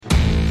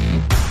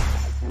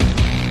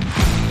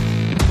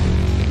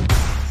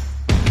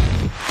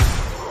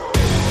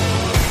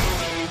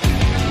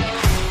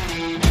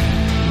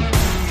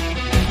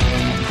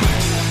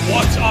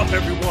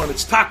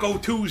Taco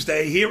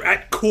Tuesday here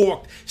at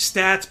Corked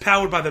Stats,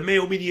 powered by the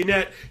Mayo Media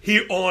Net,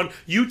 here on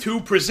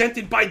YouTube,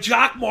 presented by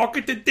Jock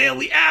Market, the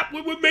daily app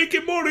where we're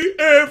making money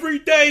every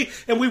day.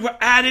 And we were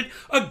at it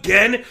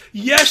again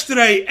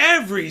yesterday.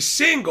 Every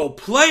single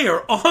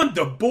player on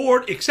the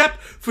board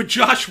except for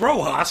Josh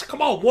Rojas.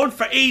 Come on, 1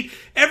 for 8.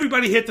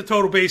 Everybody hit the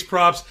total base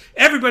props.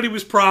 Everybody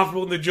was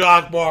profitable in the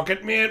Jock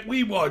Market. Man,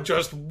 we were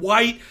just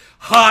white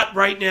hot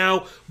right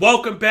now.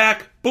 Welcome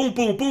back. Boom,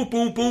 boom, boom,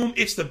 boom, boom.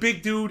 It's the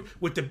big dude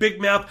with the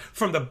big mouth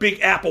from the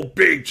Big Apple,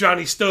 Big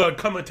Johnny Stud,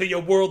 coming to you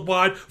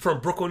worldwide from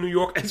Brooklyn, New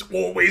York, as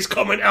always,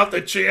 coming out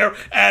the chair,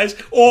 as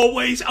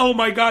always. Oh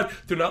my God.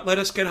 Do not let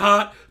us get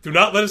hot. Do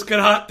not let us get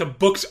hot. The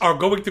books are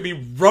going to be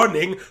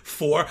running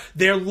for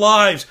their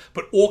lives.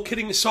 But all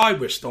kidding aside,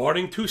 we're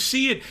starting to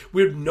see it.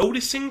 We're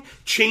noticing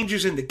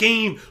changes in the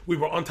game. We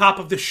were on top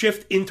of the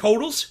shift in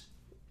totals.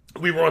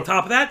 We were on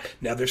top of that.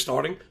 Now they're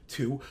starting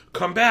to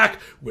come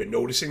back. We're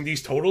noticing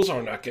these totals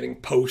are not getting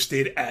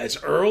posted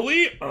as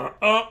early.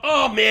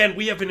 Oh man,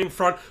 we have been in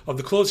front of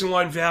the closing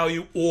line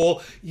value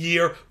all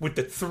year with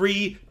the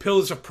 3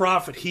 pillars of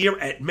profit here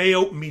at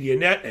Mayo Media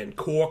Net and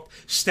Corked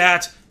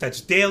Stats. That's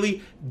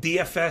daily,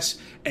 DFS,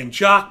 and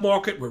Jock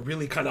Market. We're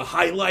really kind of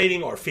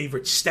highlighting our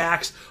favorite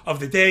stacks of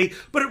the day,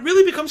 but it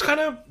really becomes kind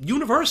of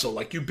universal,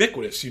 like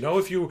ubiquitous. You know,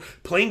 if you're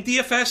playing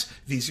DFS,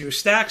 these are your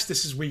stacks.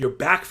 This is where you're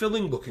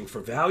backfilling, looking for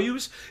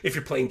values. If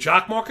you're playing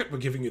Jock Market, we're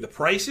giving you the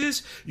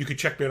prices. You can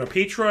check me out on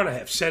Patreon. I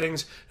have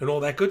settings and all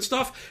that good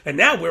stuff. And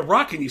now we're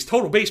rocking these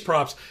total base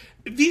props.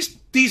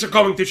 These are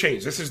going to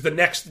change. This is the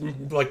next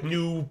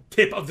new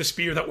tip of the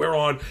spear that we're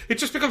on. It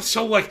just becomes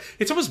so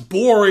it's almost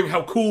boring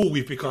how cool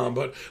we've become,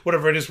 but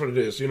whatever, it is what it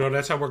is. You know,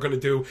 that's how we're going to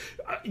do.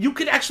 You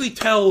can actually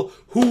tell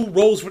who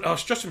rolls with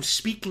us just from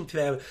speaking to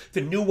them,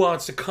 the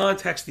nuance, the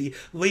context, the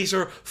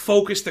laser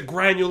focus, the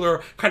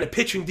granular kind of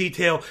pitching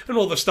detail, and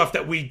all the stuff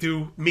that we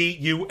do, me,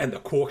 you, and the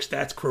Corked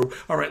Stats crew.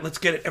 All right, let's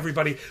get it,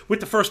 everybody. With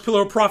the first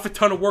pillar of profit,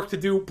 ton of work to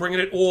do, bringing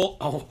it all.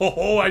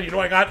 And you know,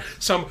 I got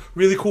some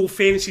really cool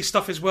fantasy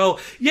stuff as well.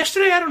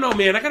 Yesterday, I don't know,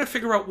 man. I got to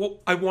figure out what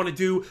I want to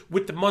do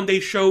with the Monday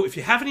show. If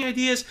you have any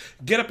ideas,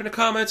 get up in the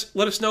comments.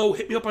 Let us know.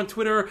 Hit me up on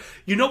Twitter.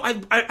 You know,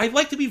 I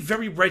like to be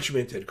very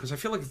regimented because I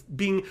feel like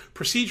being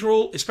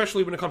procedural,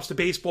 especially when it comes to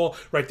baseball,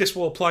 right? This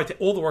will apply to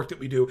all the work that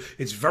we do.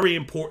 It's very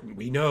important.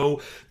 We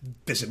know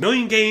there's a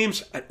million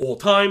games at all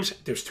times.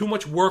 There's too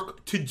much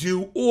work to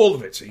do all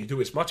of it. So you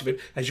do as much of it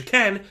as you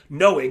can,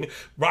 knowing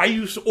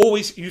I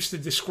always used to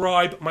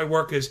describe my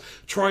work as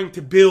trying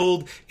to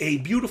build a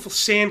beautiful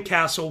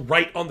sandcastle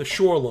right on the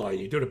shoreline.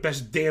 You do the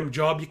best damn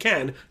job you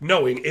can,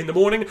 knowing in the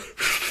morning,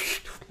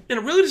 and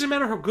it really doesn't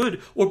matter how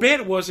good or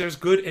bad it was. There's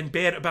good and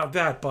bad about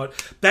that, but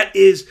that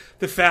is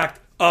the fact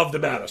of the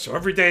matter. So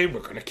every day we're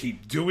going to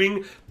keep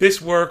doing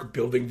this work,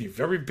 building the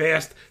very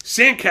best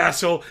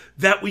sandcastle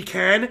that we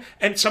can,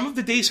 and some of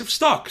the days have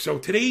stuck. So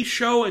today's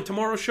show and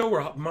tomorrow's show,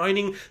 we're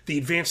mining the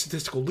advanced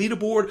statistical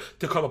leaderboard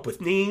to come up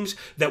with names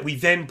that we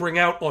then bring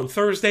out on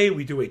Thursday.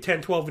 We do a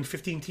 10, 12, and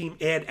 15 team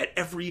ad at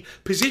every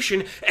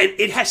position, and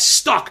it has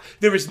stuck.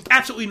 There is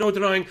absolutely no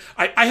denying.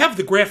 I have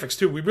the graphics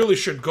too. We really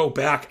should go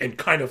back and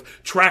kind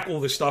of track all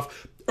this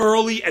stuff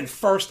early and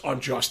first on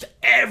just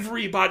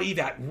everybody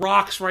that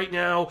rocks right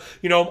now.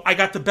 You know, I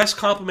got the best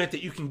compliment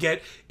that you can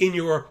get in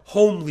your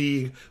home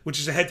league, which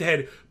is a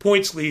head-to-head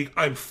points league.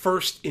 I'm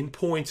first in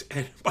points,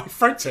 and my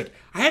friend said,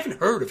 I haven't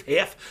heard of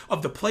half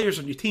of the players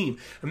on your team,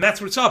 and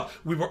that's what's up.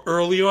 We were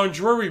early on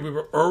Drury. We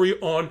were early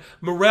on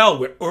Morel.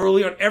 We're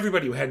early on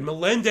everybody. We had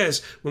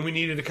Melendez when we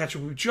needed to catch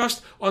him. We were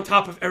just on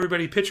top of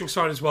everybody pitching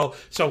side as well.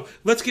 So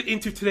let's get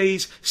into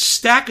today's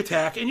stack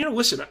attack. And, you know,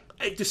 listen,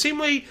 the same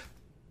way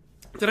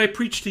that I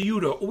preach to you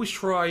to always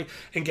try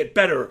and get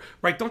better,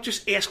 right? Don't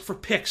just ask for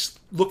picks.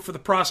 Look for the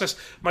process.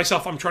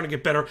 Myself, I'm trying to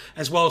get better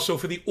as well. So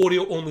for the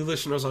audio-only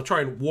listeners, I'll try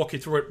and walk you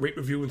through it, rate,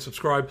 review, and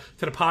subscribe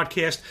to the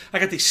podcast. I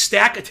got the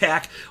stack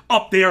attack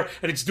up there,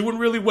 and it's doing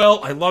really well.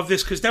 I love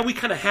this because now we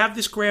kind of have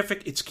this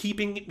graphic. It's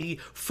keeping me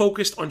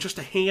focused on just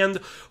a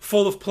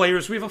handful of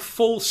players. We have a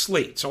full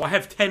slate, so I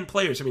have 10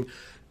 players. I mean,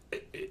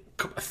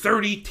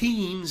 30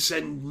 teams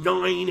and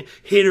 9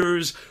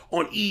 hitters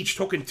on each,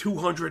 talking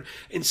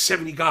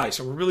 270 guys.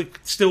 So we're really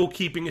still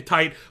keeping it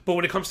tight. But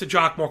when it comes to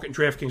Jock Market and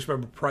DraftKings,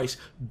 remember, price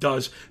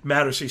does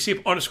matter. So you see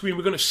it on the screen.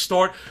 We're going to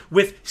start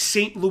with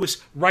St.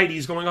 Louis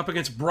righties going up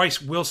against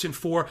Bryce Wilson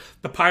for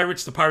the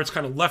Pirates. The Pirates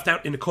kind of left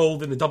out in the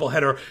cold in the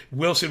doubleheader.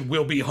 Wilson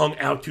will be hung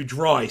out to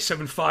dry.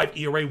 7.5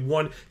 ERA,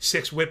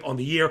 1.6 whip on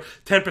the year,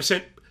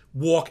 10%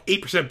 walk,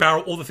 8%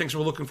 barrel, all the things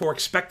we're looking for.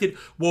 Expected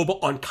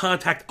WOBA on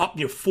contact up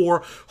near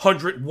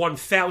 400,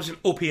 1,000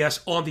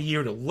 OPS on the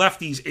year to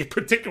lefties. In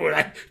particular,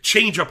 that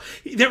changeup.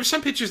 There are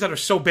some pitches that are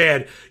so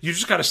bad, you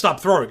just got to stop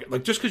throwing it.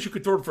 Like, just because you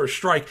could throw it for a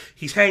strike,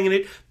 he's hanging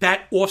it.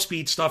 That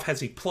off-speed stuff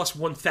has a plus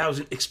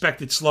 1,000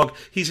 expected slug.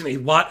 He's in a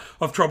lot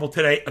of trouble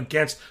today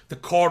against the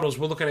Cardinals.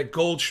 We're looking at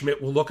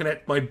Goldschmidt. We're looking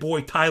at my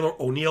boy Tyler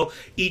O'Neill.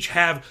 Each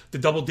have the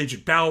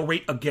double-digit barrel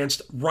rate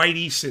against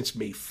righties since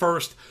May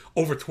 1st.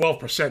 Over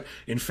 12%,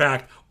 in fact.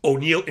 fact.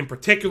 O'Neill in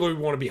particular,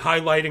 we want to be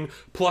highlighting,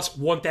 plus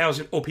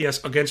 1,000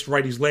 OPS against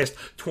righties last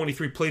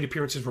 23 plate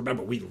appearances.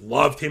 Remember, we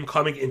loved him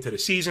coming into the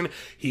season.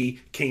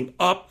 He came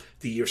up,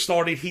 the year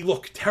started, he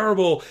looked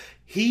terrible.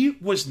 He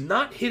was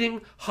not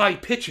hitting high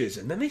pitches,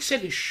 and then they said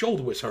his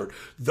shoulder was hurt.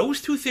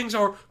 Those two things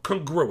are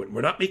congruent.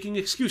 We're not making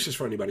excuses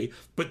for anybody,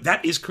 but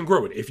that is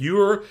congruent. If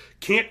you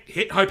can't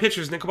hit high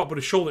pitches and then come up with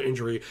a shoulder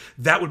injury,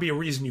 that would be a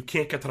reason you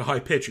can't get to the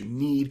high pitch. You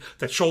need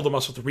that shoulder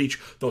muscle to reach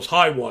those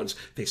high ones.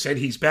 They said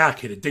he's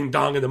back, hit a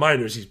ding-dong in the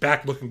minors. He's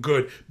back looking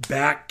good.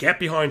 Back, get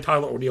behind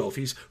Tyler O'Neill. If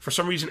he's for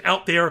some reason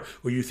out there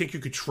or you think you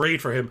could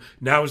trade for him,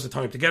 now is the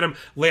time to get him.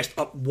 Last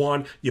up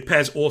one,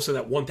 Yepez also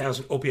that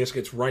 1,000 OPS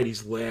against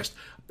righties last,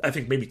 I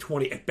think maybe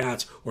 20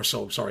 at-bats or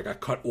so. I'm sorry, I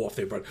got cut off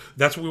there, but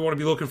that's what we want to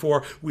be looking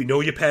for. We know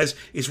Yepez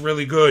is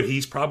really good.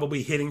 He's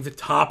probably hitting the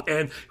top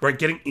end, right,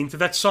 getting into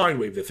that sine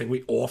wave, the thing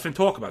we often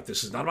talk about.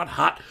 This is not about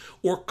hot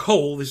or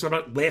cold. This is not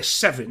about last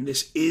seven.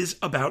 This is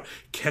about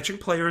catching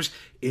players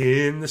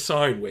in the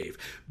sine wave.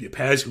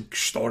 Yepez, who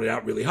started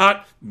out really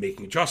hot,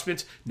 making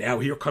adjustments. Now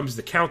here comes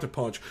the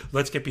counterpunch.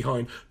 Let's get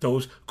behind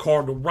those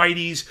Cardinal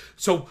righties.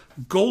 So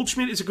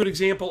Goldschmidt is a good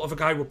example of a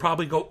guy who will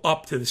probably go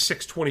up to the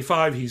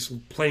 625. He's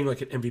playing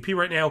like an MVP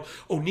right now.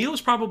 O'Neill is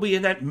probably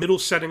in that middle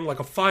setting, like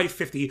a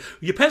 550.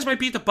 Yepez might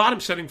be at the bottom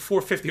setting,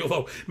 450.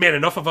 Although, man,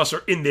 enough of us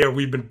are in there.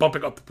 We've been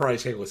bumping up the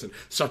price. Hey, listen,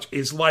 such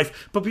is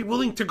life. But be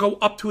willing to go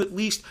up to at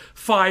least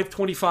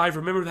 525.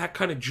 Remember that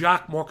kind of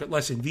jock market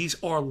lesson.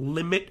 These are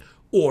limit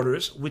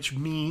orders, which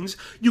means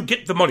you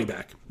get the money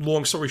back,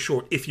 long story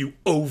short, if you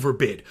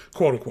overbid,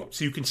 quote unquote.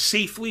 So you can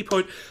safely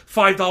put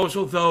 $5,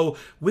 although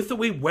with the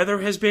way weather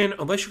has been,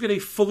 unless you get a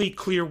fully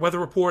clear weather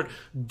report,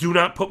 do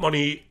not put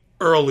money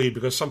early,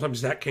 because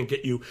sometimes that can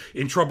get you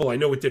in trouble. I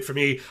know it did for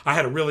me. I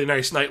had a really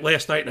nice night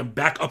last night, and I'm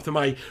back up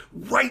to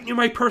right near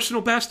my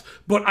personal best,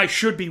 but I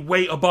should be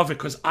way above it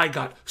because I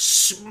got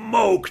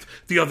smoked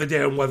the other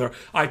day on weather.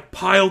 I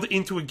piled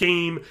into a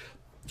game.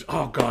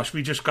 Oh gosh,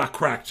 we just got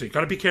cracked. So you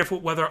got to be careful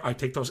with weather. I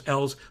take those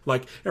L's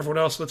like everyone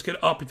else. Let's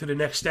get up into the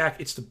next stack.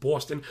 It's the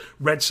Boston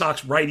Red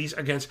Sox righties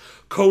against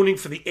Koenig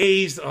for the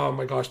A's. Oh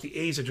my gosh, the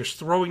A's are just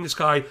throwing this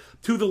guy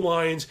to the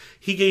Lions.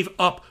 He gave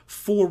up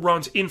 4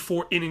 runs in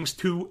 4 innings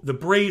to the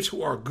Braves,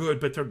 who are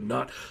good, but they're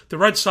not. The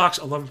Red Sox,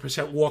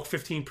 11% walk,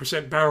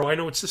 15% barrel. I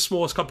know it's the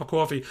smallest cup of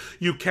coffee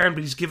you can,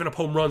 but he's given up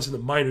home runs in the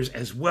minors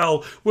as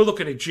well. We're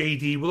looking at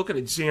JD. We're looking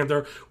at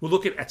Xander. We're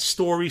looking at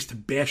Stories to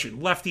bash in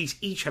lefties.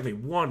 Each have a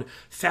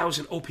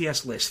 1,000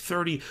 OPS last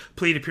 30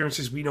 plate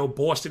appearances. We know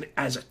Boston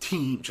as a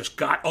team just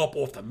got up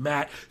off the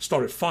mat,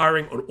 started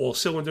firing on all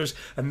cylinders,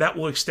 and that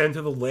will extend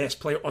to the last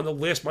player on the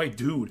list, my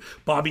dude,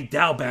 Bobby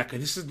Dalbec.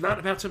 And this is not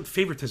about some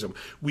favoritism.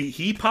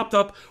 He popped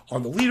up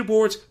on the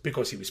leaderboards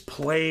because he was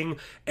playing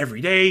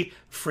every day.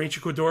 Franchy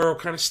Cordero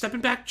kind of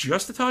stepping back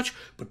just a touch,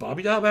 but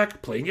Bobby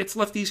Dalbec playing against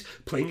lefties,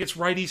 playing against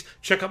righties.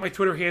 Check out my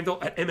Twitter handle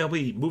at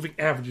MLB Moving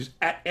Averages,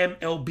 at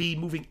MLB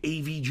Moving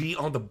AVG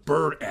on the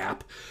Bird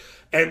app.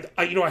 And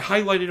I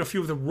highlighted a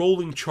few of the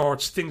rolling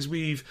charts, things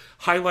we've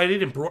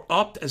highlighted and brought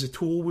up as a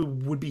tool we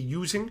would be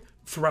using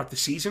throughout the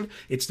season.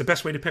 It's the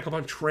best way to pick up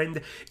on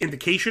trend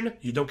indication.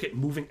 You don't get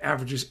moving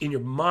averages in your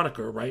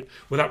moniker, right?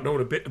 Without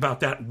knowing a bit about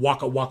that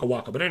waka waka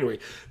waka. But anyway,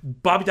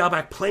 Bobby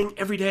Dalbec playing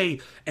every day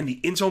and the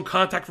in-zone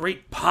contact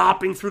rate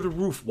popping through the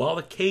roof while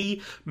the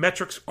K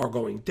metrics are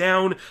going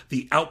down.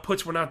 The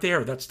outputs were not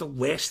there. That's the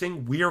last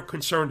thing we are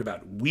concerned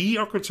about. We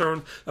are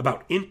concerned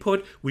about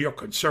input. We are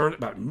concerned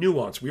about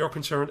nuance. We are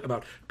concerned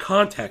about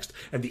context.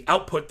 And the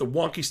output, the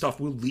wonky stuff,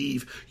 will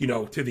leave,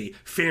 to the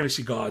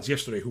fantasy gods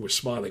yesterday who were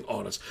smiling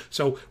on us.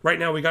 So right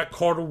now we got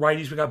Cardinal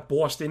righties, we got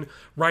Boston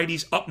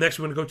righties. Up next,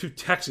 we're going to go to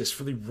Texas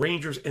for the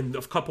Rangers and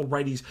a couple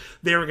righties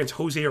there against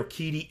Jose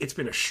Urquidy. It's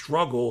been a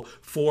struggle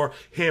for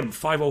him.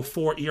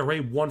 5.04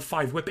 ERA,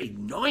 1.5 WHIP, a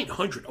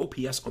 900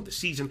 OPS on the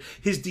season.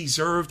 His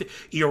deserved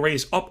ERA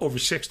is up over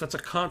 6. That's a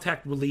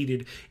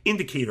contact-related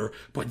indicator,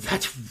 but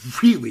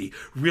that's really,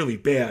 really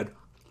bad.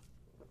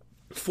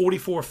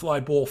 44 fly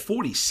ball,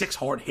 46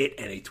 hard hit,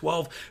 and a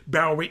 12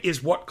 barrel rate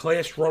is what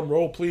class? Drum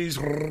roll, please.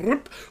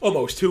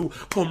 Almost 2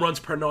 home runs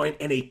per 9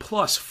 and a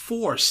plus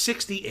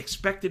 460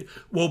 expected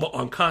WOBA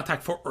on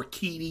contact for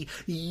Urquidy.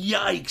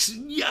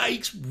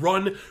 Yikes.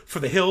 Run for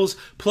the hills.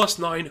 Plus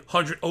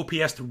 900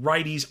 OPS to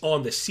righties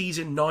on the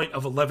season. 9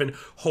 of 11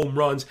 home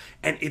runs,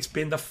 and it's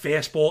been the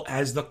fastball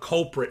as the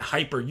culprit.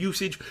 Hyper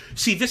usage.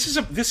 See, this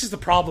is the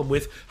problem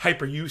with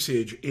hyper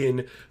usage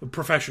in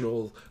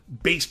professional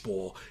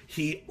baseball.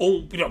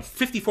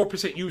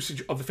 54%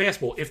 usage of the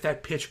fastball if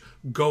that pitch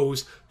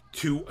goes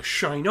to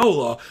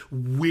Shinola,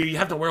 where you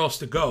have nowhere else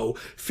to go.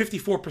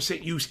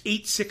 54% use,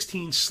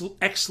 816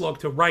 X-slug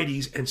to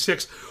righties, and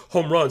 6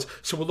 home runs.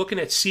 So we're looking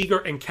at Seager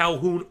and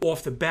Calhoun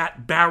off the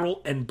bat,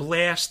 barrel and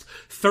blast.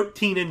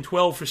 13 and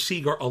 12 for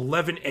Seager,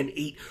 11 and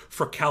 8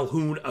 for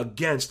Calhoun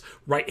against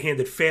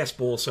right-handed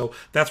fastball. So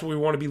that's where we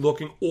want to be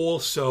looking.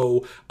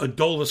 Also,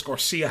 Adolis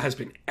Garcia has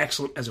been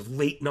excellent as of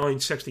late,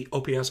 960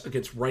 OPS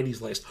against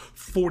righties last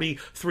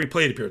 43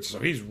 plate appearances. So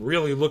he's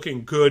really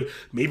looking good.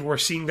 Maybe we're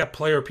seeing that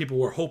player people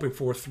were hoping hoping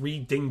for 3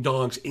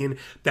 ding-dongs in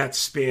that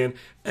span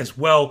as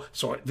well.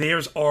 So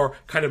there's our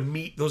kind of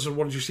meat. Those are the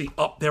ones you see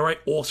up there. I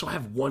also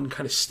have one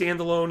kind of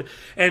standalone,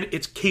 and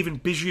it's Kevin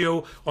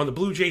Biggio on the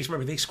Blue Jays.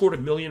 Remember, they scored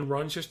 1 million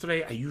runs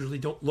yesterday. I usually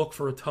don't look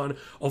for a ton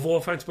of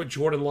offense, but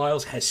Jordan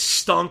Lyles has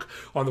stunk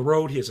on the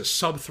road. He has a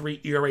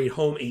sub-3 ERA at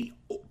home, a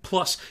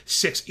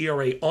 +6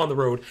 ERA on the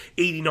road,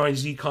 89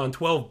 Z-Con,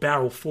 12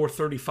 barrel,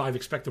 435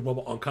 expected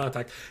wobble on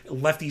contact.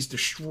 Lefties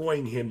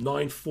destroying him,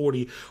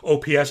 940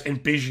 OPS,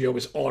 and Biggio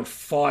is on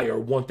fire,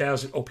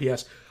 1,000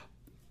 OPS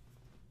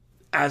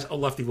as a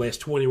lefty, last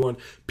 21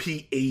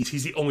 P8s.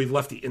 He's the only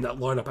lefty in that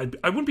lineup.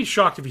 I wouldn't be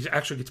shocked if he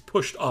actually gets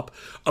pushed up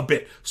a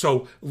bit.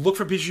 So look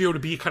for Biggio to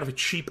be kind of a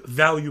cheap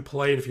value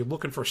play. And if you're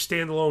looking for a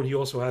standalone, he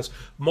also has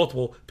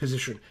multiple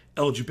position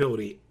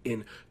eligibility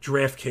in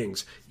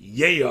DraftKings.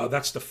 Yeah,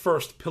 that's the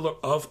first pillar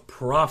of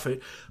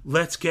profit.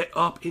 Let's get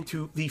up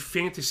into the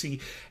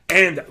fantasy.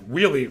 And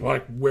really,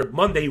 like where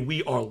Monday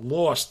we are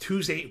lost,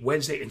 Tuesday,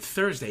 Wednesday, and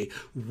Thursday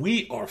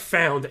we are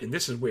found. And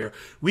this is where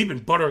we've been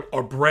buttering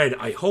our bread.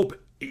 I hope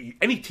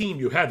any team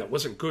you had that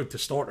wasn't good to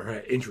start or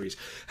had injuries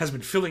has been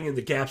filling in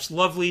the gaps.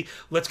 Lovely.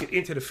 Let's get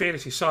into the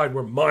fantasy side.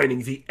 We're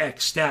mining the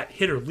X-Stat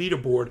hitter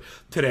leaderboard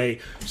today.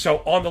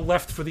 So on the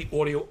left for the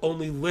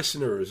audio-only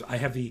listeners, I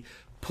have the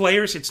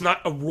players. It's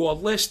not a raw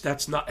list.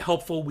 That's not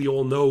helpful. We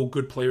all know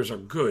good players are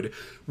good.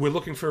 We're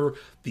looking for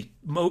the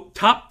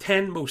top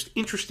 10 most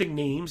interesting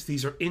names.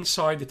 These are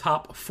inside the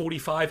top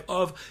 45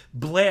 of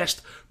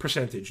blast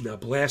percentage. Now,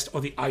 blast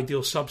are the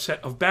ideal subset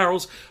of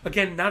barrels.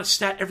 Again, not a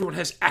stat everyone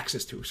has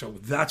access to. So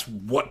that's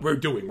what we're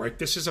doing, right?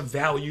 This is a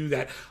value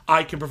that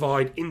I can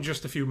provide in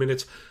just a few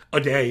minutes a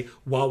day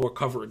while we're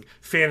covering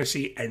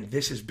fantasy. And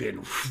this has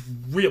been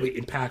really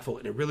impactful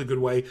in a really good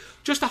way.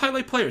 Just to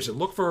highlight players and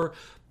look for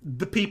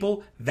the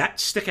people that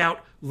stick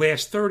out.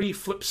 Last 30,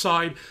 flip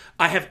side,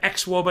 I have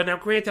xwOBA. Now,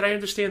 granted, I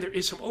understand there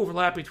is some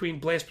overlap between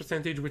blast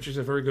percentage, which is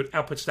a very good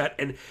output stat,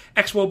 and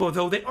xwOBA,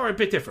 though they are a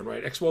bit different,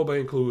 right? xwOBA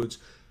includes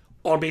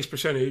on-base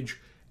percentage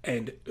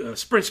and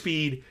sprint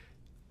speed.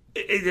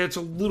 It's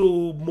a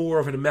little more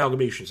of an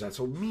amalgamation stat,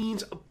 so it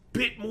means a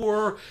bit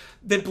more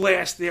than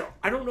blast there.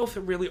 I don't know if they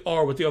really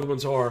are what the other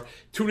ones are.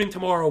 Tune in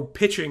tomorrow.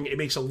 Pitching, it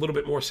makes a little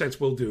bit more sense.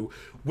 We'll do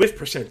with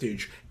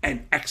percentage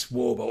and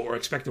xwOBA or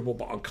expected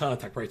wOBA on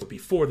contact, right? So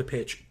before the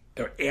pitch,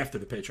 or after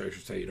the pitch, I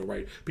should say,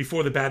 right?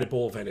 Before the batted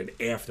ball event and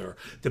after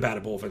the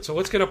batted ball event. So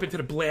let's get up into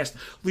the blast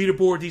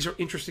leaderboard. These are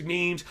interesting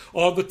names.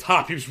 On the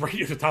top, he was right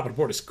at the top of the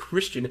board, is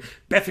Christian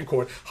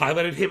Bethancourt.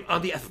 Highlighted him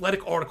on the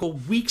Athletic article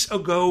weeks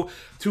ago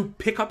to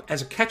pick up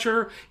as a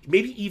catcher,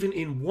 maybe even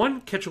in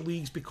one catcher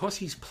leagues because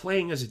he's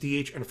playing as a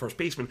DH and a first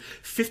baseman.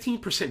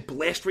 15%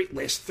 blast rate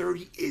last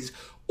 30 is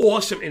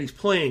awesome, and he's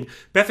playing.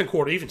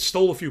 Bethancourt even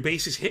stole a few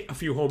bases, hit a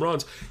few home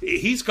runs.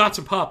 He's got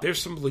some pop.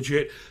 There's some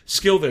legit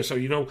skill there. So,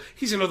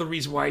 he's another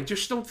reason why I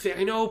just don't think,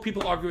 I know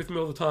people argue with me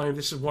all the time.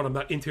 This is what I'm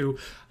not into.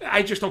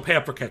 I just don't pay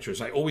up for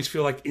catchers. I always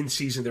feel like in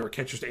season there are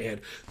catchers to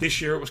add.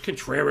 This year it was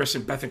Contreras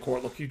and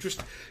Bethancourt. Look,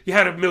 you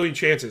had a million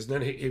chances.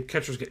 And then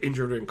catchers get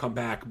injured and come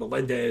back.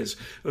 Melendez,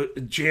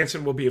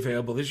 Jansen will be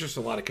available. There's just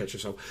a lot of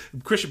catchers. So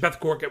Christian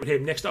Bethancourt, get with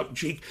him. Next up,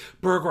 Jake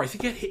Burger. I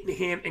think he got hit in the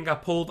hand and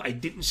got pulled. I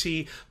didn't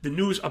see the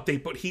news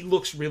update, but he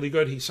looks really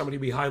good. He's somebody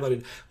we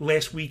highlighted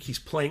last week. He's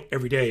playing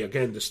every day.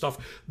 Again, the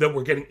stuff that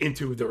we're getting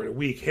into during the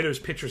week. Hitters,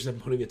 pitchers,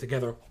 and putting it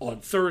together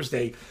on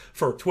Thursday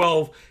for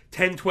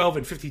 10, 12,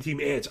 and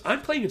 15-team ads.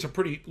 I'm playing in some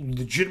pretty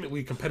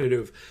legitimately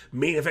competitive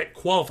main event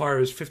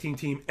qualifiers,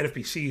 15-team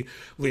NFBC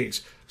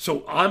leagues.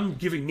 So I'm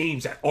giving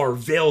names that are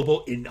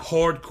available in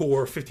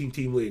hardcore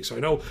 15-team leagues. So I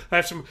know I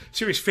have some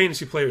serious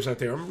fantasy players out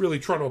there. I'm really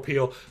trying to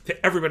appeal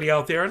to everybody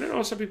out there. And I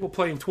know some people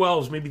playing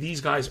 12s. Maybe these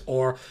guys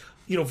are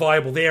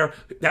viable there.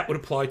 That would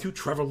apply to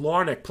Trevor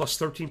Larnach, plus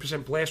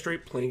 13% blast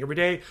rate, playing every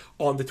day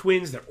on the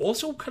Twins. They're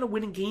also kind of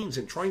winning games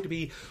and trying to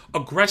be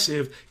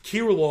aggressive.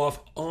 Kirilloff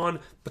on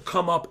the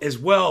come up as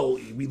well.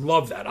 We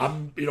love that. I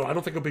don't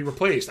think it'll be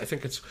replaced. I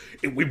think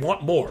we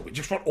want more. We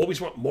just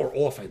always want more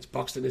offense.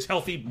 Buxton is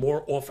healthy,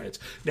 more offense.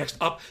 Next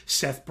up,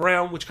 Seth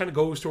Brown, which kind of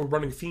goes to a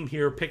running theme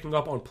here, picking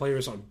up on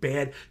players on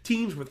bad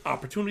teams with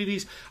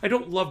opportunities. I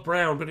don't love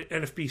Brown, but at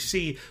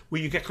NFBC,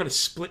 where you get kind of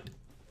split,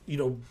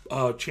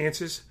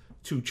 chances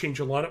to change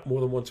your lineup more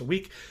than once a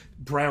week,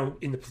 Brown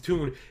in the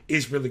platoon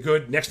is really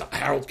good. Next up,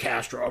 Harold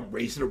Castro. I'm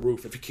raising the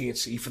roof. If you can't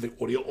see, for the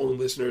audio-only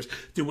listeners,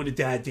 doing the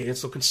dad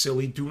dance, looking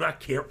silly, do not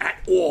care at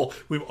all.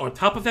 We were on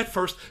top of that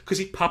first because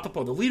he popped up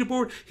on the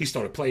leaderboard. He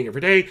started playing every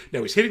day.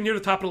 Now he's hitting near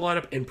the top of the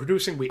lineup and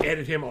producing. We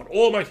added him on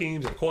all my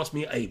teams. It cost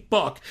me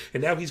 $1,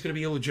 and now he's going to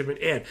be a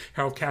legitimate ad.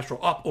 Harold Castro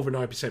up over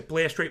 9%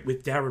 blast rate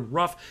with Darren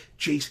Ruff,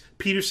 Jace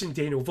Peterson,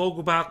 Daniel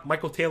Vogelbach,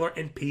 Michael Taylor,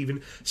 and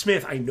Pavin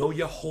Smith. I know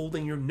you're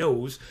holding your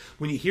nose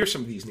when you hear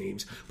some of these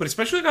names, but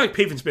especially a guy like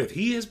Pavin Smith.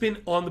 He has been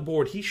on the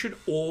board. He should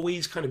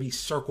always kind of be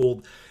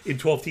circled in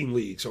 12-team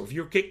leagues. So if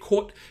you get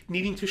caught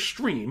needing to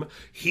stream,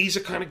 he's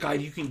a kind of guy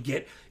you can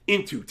get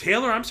into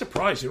Taylor. I'm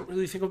surprised. You don't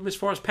really think of him as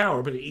far as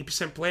power, but an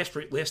 8% blast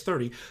rate, last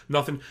 30.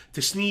 Nothing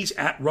to sneeze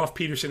at. Ruff,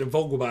 Peterson, and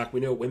Vogelbach,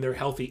 we know when they're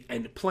healthy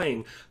and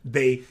playing,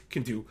 they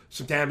can do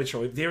some damage.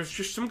 So there's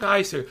just some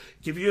guys to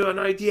give you an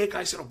idea,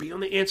 guys that'll be on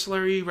the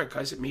ancillary, right?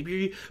 Guys that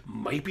maybe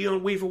might be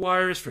on waiver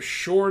wires for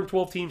sure in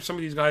 12 teams. Some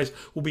of these guys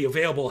will be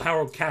available.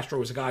 Harold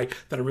Castro is a guy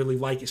that I really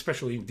like,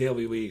 especially in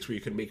daily leagues where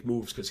you can make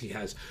moves because he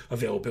has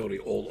availability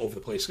all over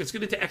the place. Let's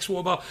get into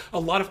xwOBA. A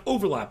lot of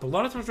overlap. A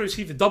lot of times when I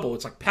see the double,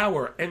 it's like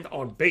power and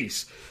on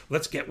base.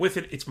 Let's get with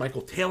it. It's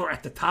Michael Taylor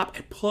at the top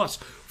at plus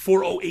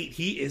 408.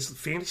 He is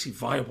fantasy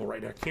viable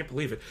right now. I can't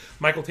believe it.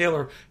 Michael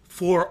Taylor,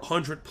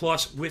 400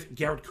 plus with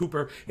Garrett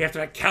Cooper. After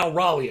that, Cal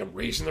Raleigh. I'm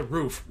raising the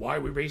roof. Why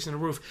are we raising the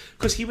roof?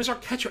 Because he was our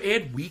catcher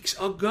ad weeks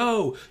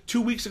ago.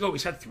 2 weeks ago.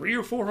 He's had 3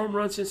 or 4 home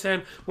runs since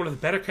then. One of the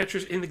better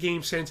catchers in the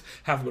game since.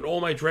 Have him in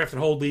all my draft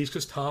and hold leagues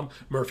because Tom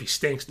Murphy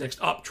stinks.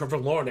 Next up, Trevor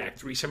Larnach,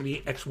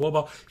 378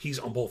 xwOBA. He's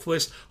on both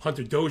lists.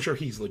 Hunter Dozier,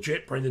 he's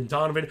legit. Brendan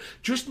Donovan.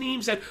 Just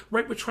names that,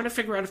 right, we're trying to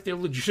figure out if they're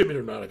legitimate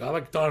or not. A guy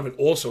like Donovan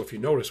also, if you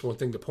notice, one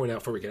thing to point out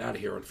before we get out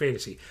of here on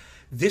fantasy.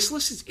 This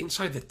list is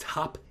inside the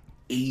top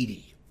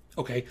 80.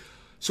 Okay,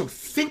 so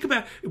think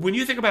about, when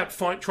you think about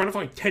trying to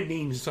find 10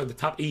 names inside the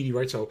top 80,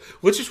 right? So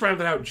let's just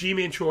round it out.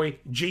 G-Man Choi,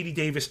 J.D.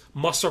 Davis,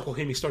 must circle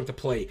him. He's starting to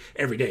play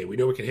every day. We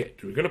know we can hit.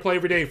 We're going to play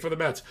every day for the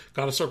Mets.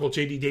 Got to circle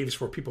J.D. Davis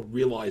before people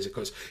realize it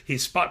because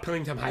his spot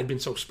playing time had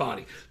been so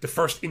spotty. The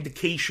first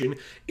indication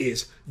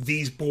is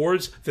these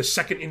boards. The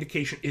second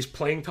indication is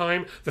playing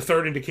time. The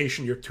third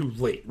indication, you're too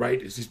late, right?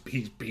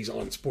 He's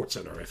on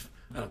SportsCenter.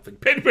 I don't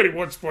think anybody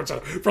wants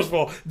SportsCenter. First of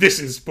all, this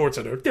is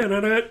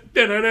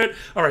SportsCenter.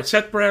 All right,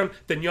 Seth Brown,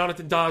 then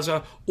Jonathan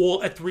Daza,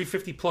 all at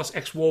 350 plus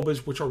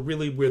xwOBAs, which are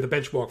really where the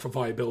benchmark for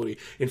viability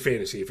in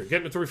fantasy. If you're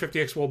getting a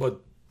 350 xwOBA,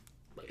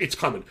 it's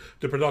coming.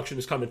 The production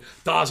is coming.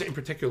 Daza, in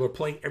particular,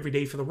 playing every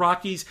day for the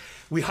Rockies.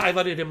 We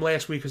highlighted him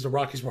last week because the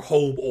Rockies were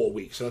home all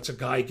week. So that's a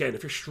guy, again,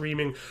 if you're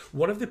streaming,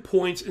 one of the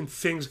points and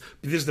things,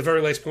 this is the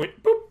very last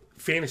point, boop,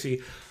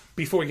 fantasy.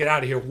 Before we get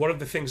out of here, one of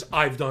the things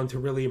I've done to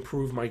really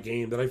improve my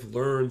game that I've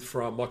learned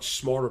from a much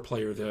smarter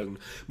player than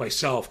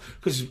myself,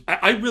 because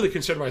I really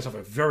consider myself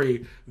a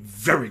very,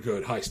 very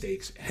good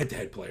high-stakes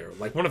head-to-head player,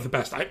 like one of the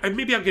best.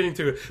 Maybe I'll get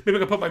into, maybe I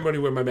can put my money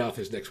where my mouth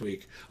is next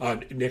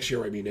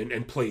year,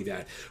 and play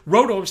that.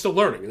 Roto, I'm still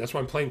learning, and that's why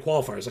I'm playing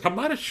qualifiers. Like, I'm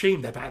not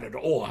ashamed about it at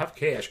all. I have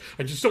cash.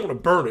 I just don't want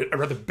to burn it. I'd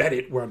rather bet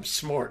it where I'm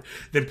smart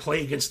than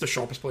play against the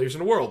sharpest players in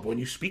the world. But when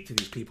you speak to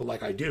these people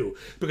like I do,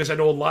 because I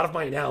know a lot of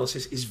my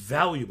analysis is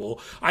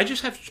valuable, I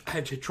just have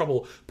had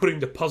trouble putting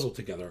the puzzle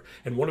together.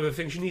 And one of the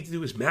things you need to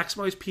do is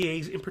maximize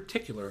PAs, in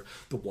particular,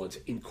 the ones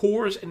in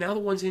Coors and now the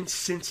ones in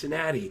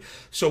Cincinnati.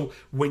 So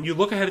when you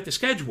look ahead at the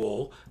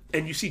schedule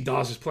and you see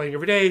Dawes is playing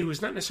every day, who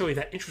is not necessarily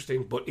that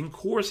interesting, but in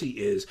Coors he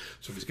is.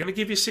 So if he's going to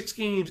give you 6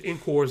 games in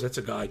Coors, that's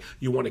a guy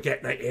you want to get.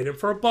 And I added him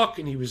for $1,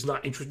 and he was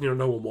not interested.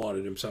 No one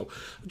wanted him. So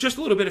just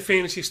a little bit of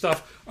fantasy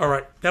stuff. All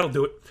right, that'll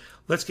do it.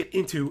 Let's get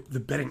into the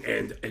betting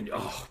end. And,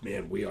 oh,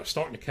 man, we are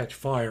starting to catch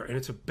fire. And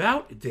it's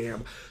about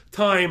damn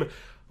time.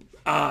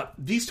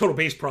 These total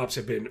base props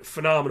have been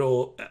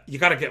phenomenal. You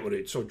got to get with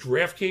it. So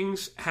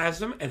DraftKings has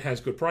them and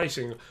has good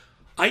pricing.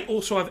 I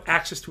also have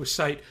access to a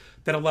site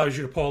that allows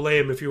you to parlay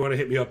them. If you want to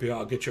hit me up,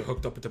 I'll get you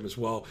hooked up with them as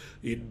well.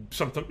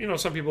 Some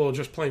people are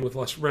just playing with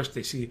less risk.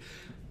 They see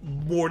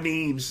more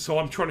names, so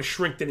I'm trying to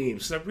shrink the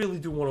names. So I really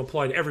do want to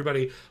apply to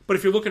everybody. But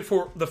if you're looking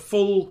for the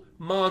full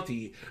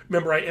Monty,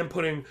 remember I am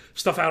putting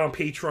stuff out on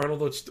Patreon,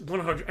 although it's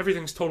 100.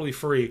 Everything's totally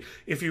free.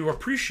 If you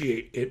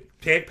appreciate it,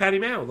 tag Patty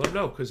Mayo. Let him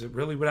know, because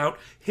really, without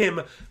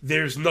him,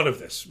 there's none of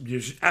this.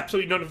 There's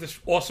absolutely none of this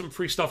awesome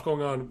free stuff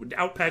going on.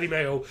 Without Patty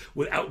Mayo,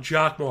 without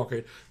Jock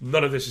Market,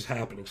 none of this is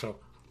happening. So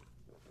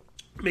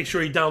make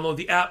sure you download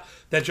the app,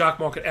 that Jock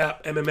Market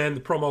app, MMN,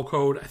 the promo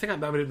code. I think I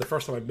remembered it the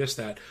first time I missed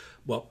that.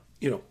 Well,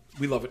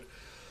 we love it.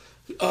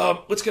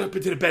 Let's get up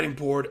into the betting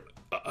board.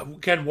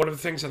 Again, one of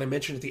the things that I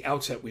mentioned at the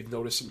outset, we've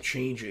noticed some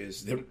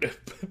changes.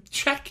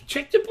 Check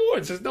the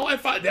boards. There's no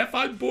F5. The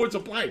F5 boards are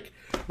blank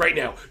right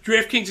now.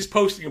 DraftKings is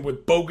posting them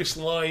with bogus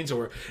lines.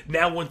 Or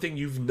now, one thing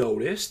you've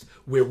noticed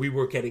where we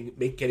were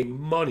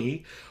getting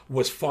money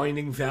was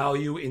finding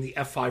value in the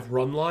F5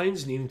 run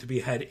lines, needing to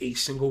be ahead a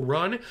single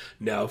run.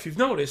 Now, if you've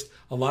noticed,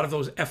 a lot of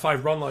those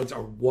F5 run lines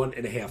are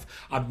 1.5.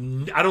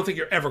 I don't think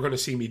you're ever going to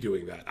see me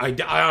doing that.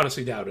 I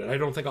honestly doubt it. I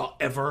don't think I'll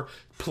ever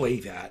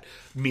play that,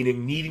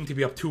 meaning needing to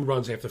be up 2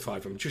 runs after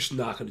 5. I'm just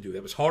not going to do that.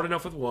 It was hard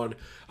enough with 1.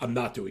 I'm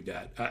not doing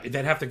that.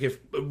 They'd have to give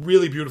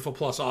really beautiful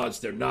plus odds.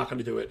 They're not going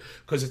to do it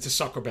because it's a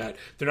sucker bet.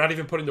 They're not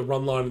even putting the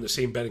run line on the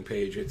same betting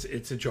page.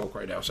 It's a joke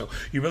right now. So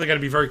you really got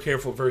to be very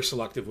careful, very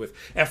selective with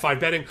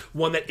F5 betting.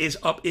 One that is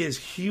up is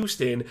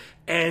Houston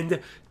and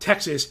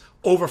Texas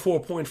over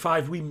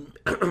 4.5.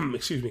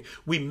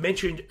 We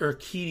mentioned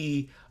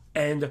Urquidy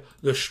and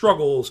the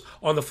struggles.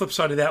 On the flip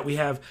side of that, we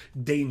have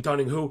Dane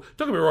Dunning, who,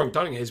 don't get me wrong,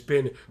 Dunning has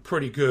been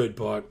pretty good,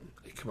 but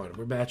come on,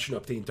 we're matching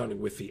up Dane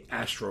Dunning with the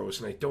Astros,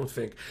 and I don't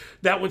think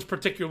that one's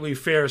particularly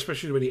fair,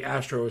 especially when the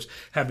Astros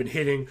have been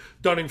hitting.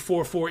 Dunning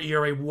 4.4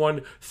 ERA,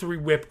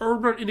 1.3 WHIP.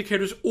 Earned run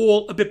indicators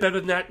all a bit better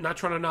than that. Not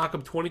trying to knock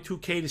him.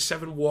 22K to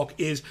 7 walk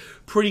is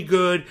pretty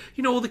good.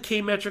 All the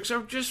K metrics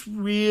are just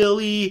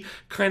really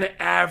kind of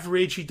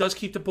average. He does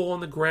keep the ball on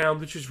the ground,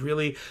 which is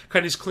really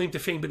kind of his claim to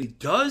fame, but he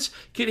does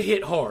get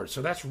hit hard.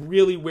 So that's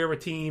really where a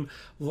team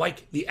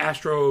like the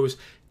Astros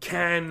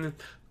can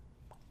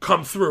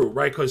come through,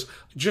 right? Because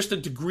just a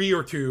degree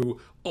or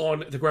two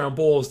on the ground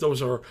balls,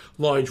 those are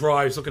line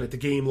drives. Looking at the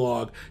game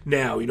log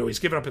now, he's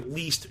given up at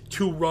least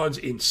 2 runs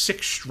in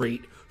 6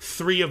 straight.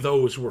 3 of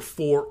those were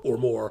 4 or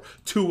more.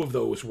 2 of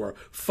those were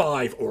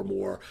 5 or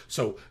more.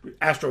 So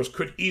Astros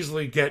could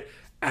easily get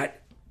at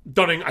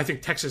Dunning. I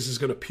think Texas is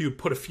going to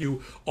put a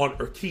few on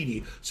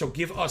Urquidy. So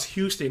give us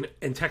Houston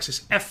and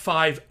Texas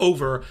F5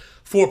 over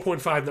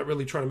 4.5. Not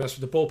really trying to mess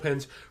with the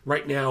bullpens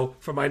right now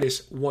for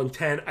minus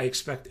 110. I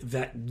expect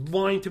that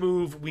line to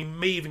move. We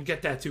may even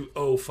get that to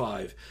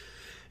 0.5.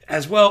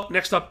 As well,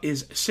 next up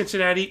is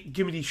Cincinnati.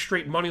 Give me the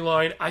straight money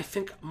line. I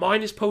think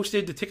mine is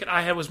posted. The ticket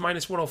I had was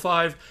minus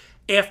 105.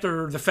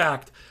 After the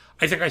fact,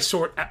 I think I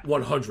saw it at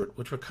 100,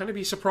 which would kind of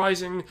be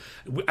surprising.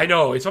 I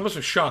know, it's almost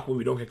a shock when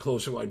we don't get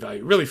closer line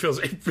value.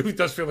 It really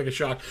does feel like a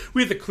shock.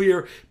 We have the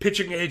clear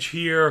pitching edge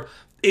here.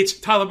 It's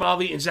Tyler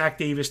Mahle and Zach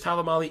Davis.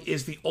 Tyler Mahle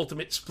is the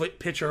ultimate split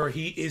pitcher.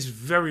 He is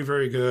very,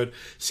 very good.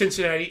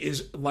 Cincinnati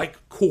is like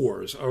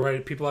Coors, all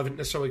right? People haven't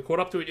necessarily caught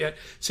up to it yet.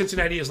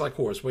 Cincinnati is like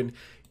Coors. When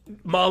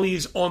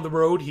Mahle's on the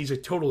road, he's a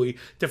totally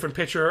different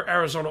pitcher.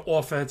 Arizona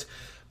offense,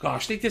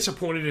 gosh, they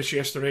disappointed us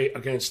yesterday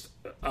against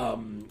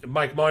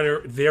Mike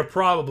Minor. They're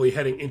probably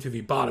heading into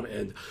the bottom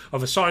end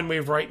of a sine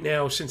wave right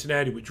now.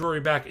 Cincinnati with Drury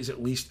back is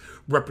at least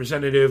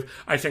representative.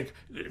 I think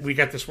we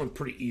got this one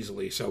pretty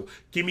easily. So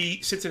give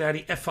me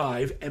Cincinnati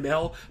F5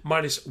 ML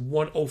minus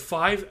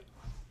 105.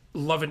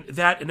 Loving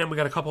that. And then we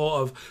got a couple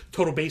of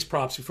total base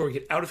props before we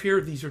get out of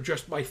here. These are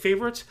just my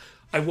favorites.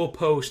 I will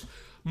post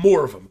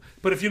more of them.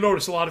 But if you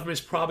notice, a lot of them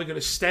is probably going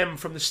to stem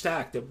from the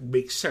stack. That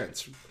makes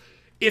sense.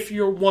 If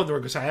you're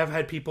wondering, because I have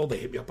had people, they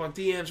hit me up on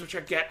DMs, which I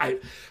get.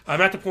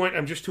 I'm at the point,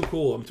 I'm just too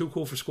cool. I'm too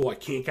cool for school. I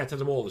can't get to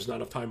them all. There's not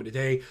enough time in the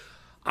day.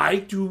 I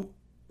do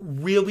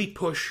really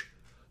push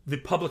the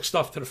public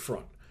stuff to the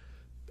front.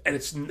 And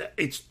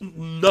it's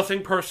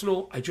nothing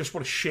personal. I just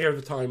want to share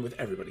the time with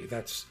everybody.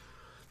 That's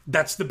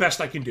the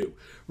best I can do.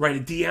 Right? A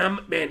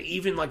DM, man,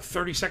 even like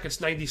 30 seconds,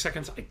 90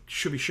 seconds, I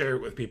should be sharing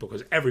it with people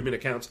because every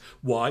minute counts.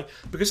 Why?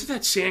 Because of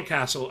that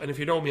sandcastle. And if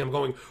you know me, I'm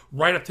going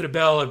right up to the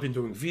bell. I've been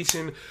doing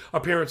VSiN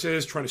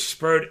appearances, trying to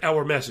spread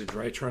our message,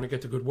 right? Trying to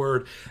get the good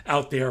word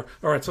out there.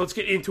 All right, so let's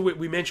get into it.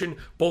 We mentioned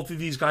both of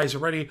these guys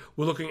already.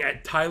 We're looking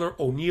at Tyler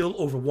O'Neill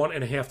over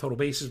 1.5 total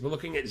bases. We're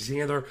looking at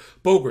Xander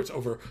Bogaerts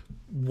over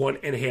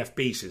 1.5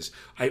 bases.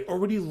 I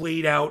already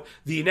laid out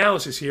the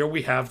analysis here.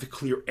 We have the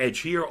clear edge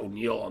here.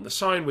 O'Neill on the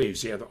sine wave,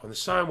 Xander on the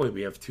sine wave.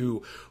 We have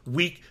 2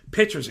 weak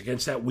pitchers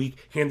against that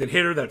weak-handed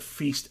hitter that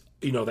feast,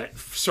 that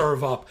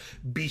serve up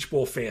beach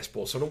ball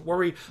fastball. So don't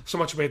worry so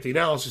much about the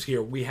analysis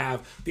here. We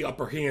have the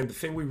upper hand. The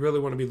thing we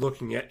really want to be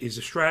looking at is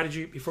the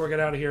strategy before I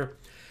get out of here.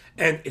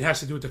 And it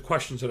has to do with the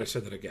questions that I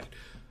said that I get.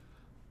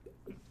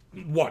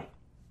 1,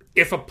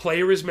 if a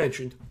player is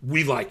mentioned,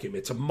 we like him.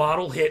 It's a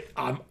model hit.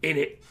 I'm in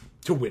it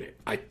to win it.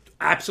 I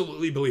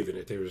absolutely believe in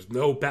it. There is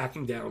no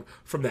backing down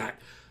from that.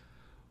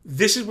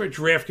 This is where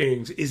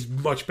DraftKings is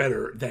much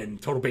better than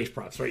total base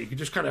props, right? You can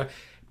just kind of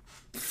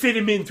fit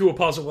him into a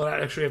puzzle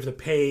without actually having to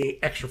pay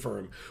extra for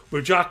him.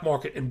 Where Jock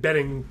Market and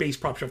betting base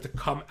props, you have to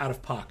come out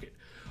of pocket.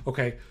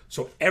 Okay?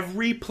 So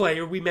every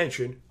player we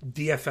mention,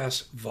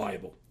 DFS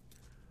viable.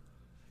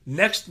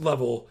 Next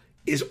level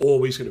is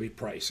always going to be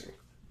pricing.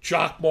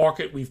 Jock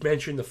Market, we've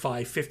mentioned the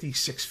 550,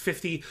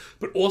 650,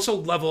 but also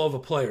level of a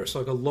player. So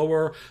like a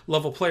lower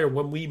level player,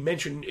 when we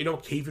mention,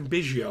 Cavan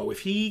Biggio,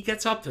 if he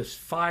gets up to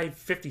 $5.50,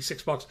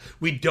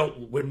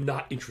 $6, we're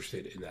not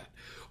interested in that.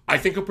 I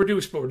think he'll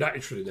produce, but we're not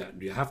interested in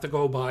that. You have to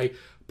go by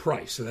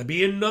price. So that'd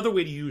be another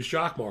way to use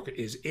Jock Market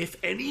is if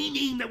any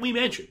name that we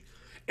mention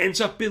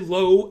ends up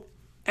below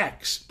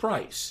X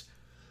price,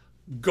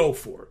 go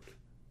for it.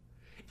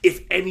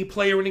 If any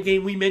player in a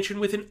game we mention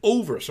with an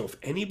over, so if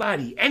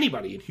anybody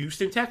in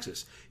Houston,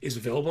 Texas, is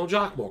available on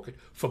Jock Market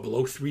for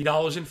below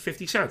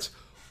 $3.50,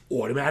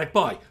 automatic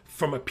buy.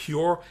 From a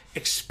pure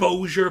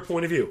exposure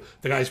point of view,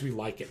 the guys we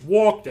like get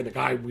walked, and the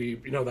guy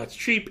that's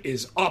cheap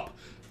is up.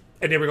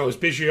 And there we go, is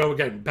Biggio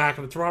again, back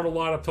in the Toronto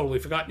lineup, totally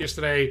forgotten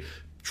yesterday,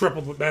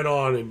 tripled with men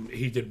on, and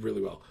he did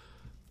really well.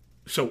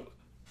 So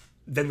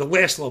then the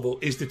last level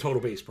is the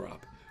total base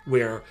prop,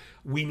 where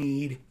we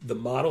need the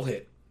model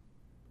hit,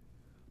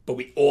 but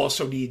we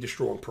also need the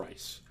strong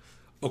price.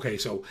 Okay,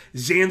 so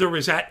Xander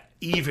is at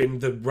even.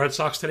 The Red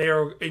Sox today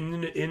are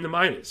in the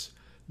minus.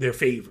 They're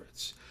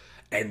favorites.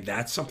 And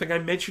that's something I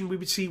mentioned we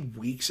would see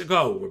weeks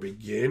ago. We're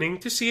beginning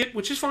to see it,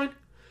 which is fine.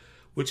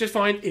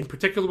 In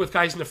particular with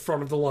guys in the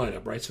front of the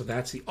lineup, right? So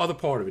that's the other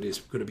part of it is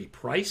going to be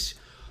price,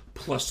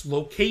 plus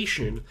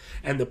location,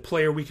 and the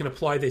player we can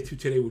apply that to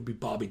today would be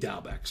Bobby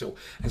Dalbec. So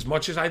as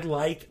much as I'd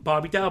like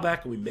Bobby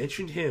Dalbec, and we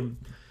mentioned him,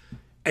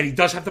 and he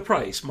does have the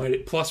price,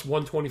 plus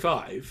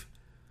 125,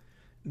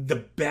 the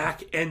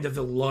back end of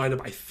the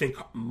lineup, I think,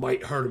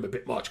 might hurt him a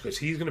bit much because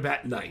he's going to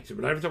bat ninth.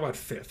 We're not even talking about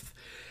fifth.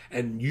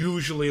 And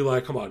usually,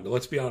 like, come on,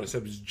 let's be honest,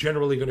 that was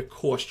generally going to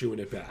cost you an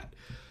at-bat.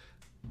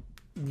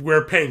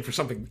 We're paying for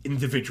something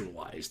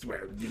individualized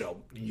where,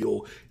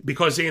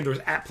 because Xander's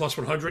at plus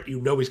 100,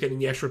 he's getting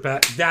the extra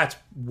bat. That's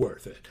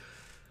worth it.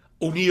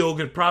 O'Neill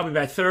could probably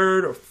bat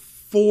third or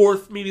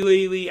fourth, maybe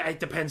lately.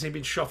 It depends. They've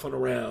been shuffling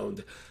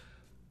around.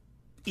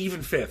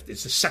 Even fifth.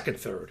 It's the second,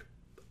 third.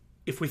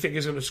 If we think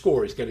he's going to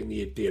score, he's getting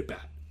the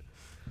at-bat.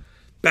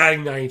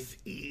 Batting ninth,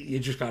 you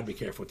just got to be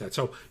careful with that.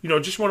 So,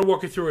 just want to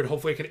walk you through it.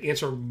 Hopefully I can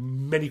answer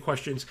many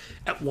questions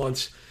at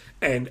once.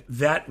 And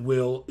that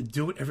will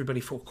do it, everybody,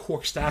 for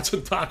Cork Stats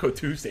on Taco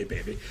Tuesday,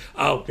 baby.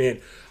 Oh, man.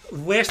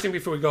 Last thing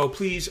before we go,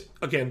 please,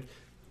 again,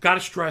 got to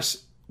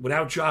stress,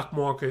 without Jock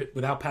Market,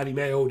 without Patty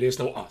Mayo, there's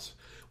no us.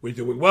 We're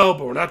doing well,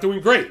 but we're not doing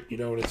great.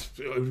 And it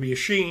would be a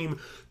shame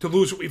to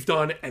lose what we've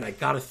done. And I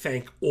got to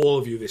thank all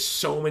of you. There's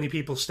so many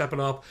people stepping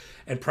up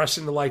and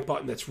pressing the like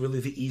button. That's really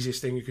the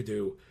easiest thing you could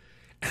do.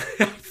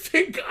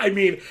 And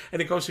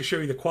it goes to show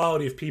you the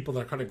quality of people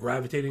that are kind of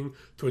gravitating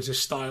towards this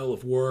style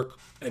of work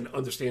and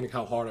understanding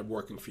how hard I'm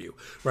working for you,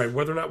 right?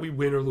 Whether or not we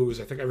win or lose,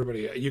 I think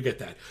everybody, you get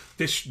that.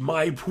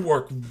 My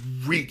work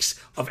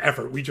reeks of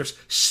effort. We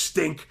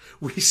stink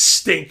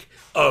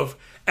of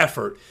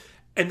effort.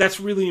 And that's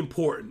really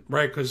important,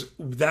 right? Because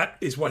that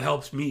is what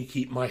helps me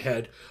keep my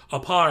head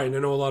up high. And I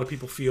know a lot of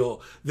people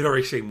feel the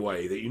very same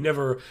way. That you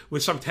never,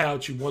 with some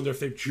touts, you wonder if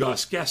they're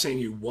just guessing.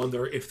 You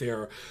wonder if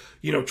they're,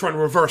 trying to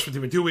reverse what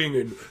they've been doing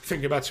and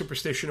thinking about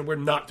superstition. And we're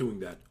not doing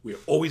that. We're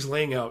always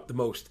laying out the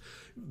most,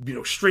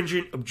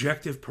 stringent,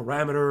 objective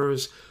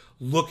parameters,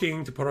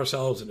 looking to put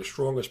ourselves in the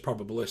strongest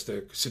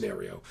probabilistic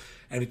scenario.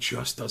 And it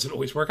just doesn't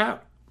always work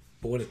out.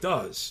 But when it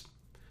does,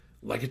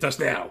 like it does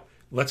now,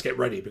 let's get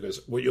ready,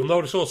 because what you'll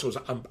notice also is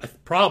I'm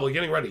probably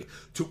getting ready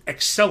to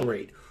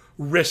accelerate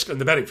risk on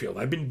the betting field.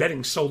 I've been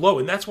betting so low,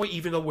 and that's why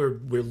even though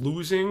we're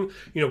losing,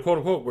 quote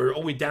unquote, we're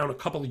only down a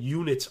couple of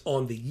units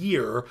on the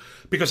year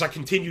because I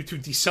continue to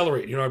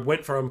decelerate. I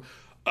went from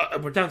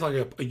we're down to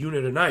like a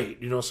unit a night,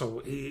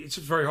 so it's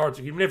just very hard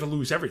to, you never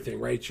lose everything,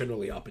 right? It's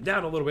generally up and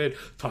down a little bit.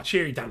 Touch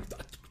here, you're down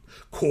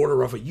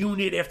quarter of a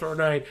unit after a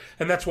night,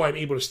 and that's why I'm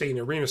able to stay in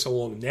the arena so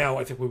long. Now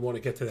I think we want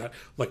to get to that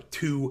like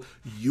 2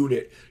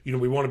 unit.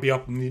 We want to be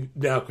up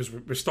now because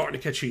we're starting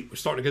to catch heat. We're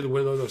starting to get the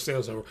window of those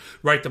sales over.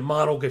 Right, the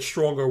model gets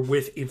stronger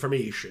with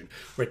information.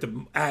 Right,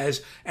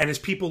 as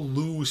people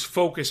lose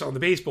focus on the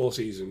baseball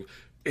season,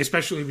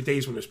 especially the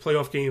days when there's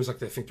playoff games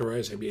like I think there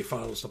is, NBA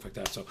Finals, stuff like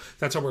that. So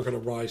that's how we're going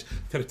to rise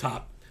to the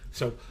top.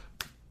 So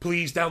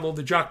please download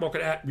the Jock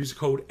Market app. Use the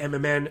code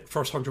MMN.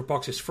 First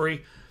 $100 is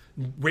free.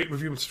 Rate,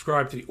 review, and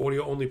subscribe to the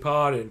audio only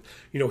pod, and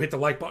hit the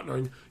like button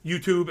on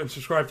YouTube and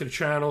subscribe to the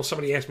channel.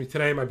 Somebody asked me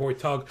today, my boy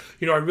Tug,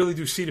 I really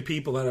do see the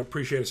people that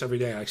appreciate us every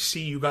day. I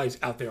see you guys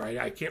out there.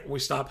 I can't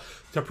always stop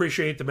to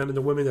appreciate the men and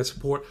the women that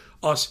support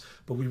us,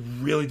 but we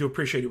really do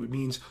appreciate it. It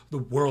means the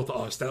world to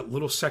us. That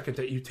little second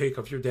that you take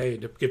of your day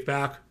and to give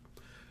back,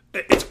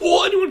 it's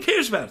all anyone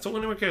cares about. It's all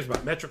anyone cares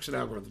about, metrics and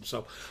algorithms.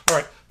 So all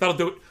right, that'll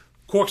do it.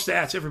 Cork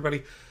Stats,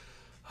 everybody.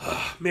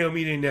 Mayo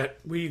Media Net,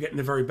 we're getting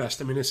the very best.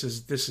 This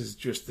is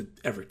just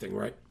everything,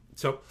 right?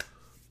 So,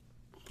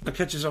 I'll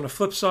catch us on the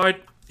flip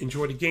side.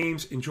 Enjoy the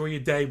games. Enjoy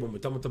your day. When we're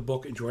done with the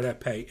book, enjoy that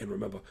pay. And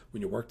remember,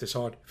 when you work this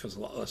hard, it feels a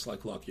lot less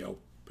like luck, yo.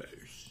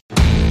 Peace.